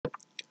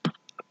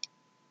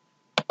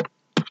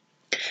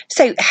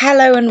So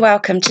hello and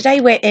welcome.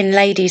 Today we're in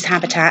Lady's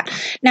habitat.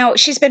 Now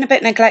she's been a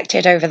bit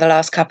neglected over the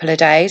last couple of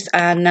days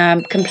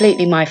and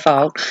completely my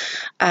fault.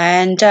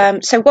 And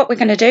so what we're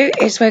going to do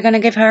is we're going to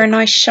give her a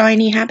nice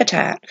shiny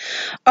habitat.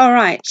 All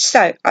right,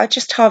 so I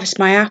just harvest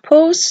my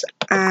apples,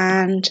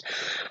 and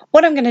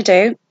what I'm going to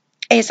do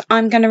is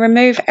I'm going to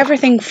remove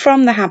everything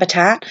from the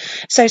habitat.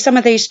 So some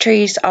of these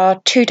trees are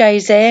 2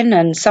 days in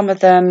and some of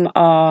them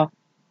are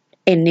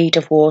in need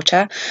of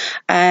water,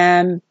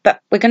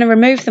 but we're going to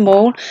remove them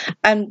all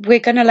and we're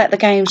going to let the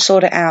game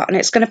sort it out, and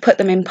it's going to put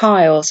them in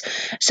piles.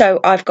 So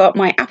I've got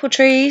my apple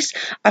trees,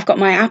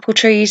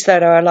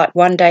 that are like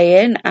 1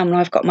 day in, and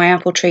I've got my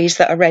apple trees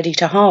that are ready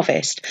to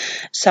harvest.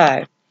 So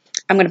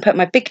I'm going to put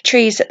my big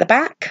trees at the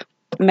back,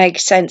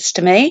 makes sense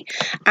to me,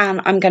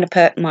 and I'm going to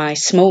put my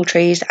small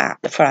trees at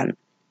the front.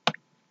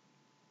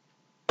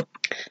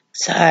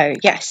 So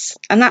yes,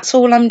 and that's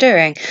all I'm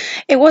doing.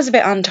 It was a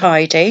bit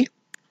untidy,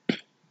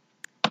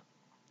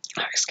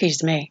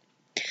 excuse me,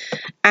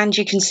 and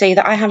you can see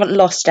that I haven't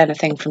lost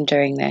anything from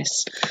doing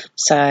this.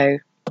 So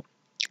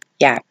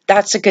yeah,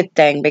 that's a good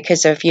thing,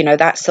 because of, you know,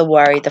 that's the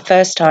worry the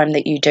first time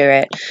that you do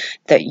it,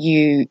 that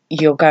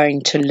you're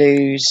going to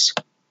lose,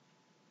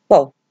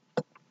 well,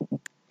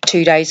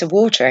 2 days of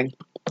watering,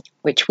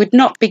 which would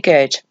not be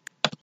good.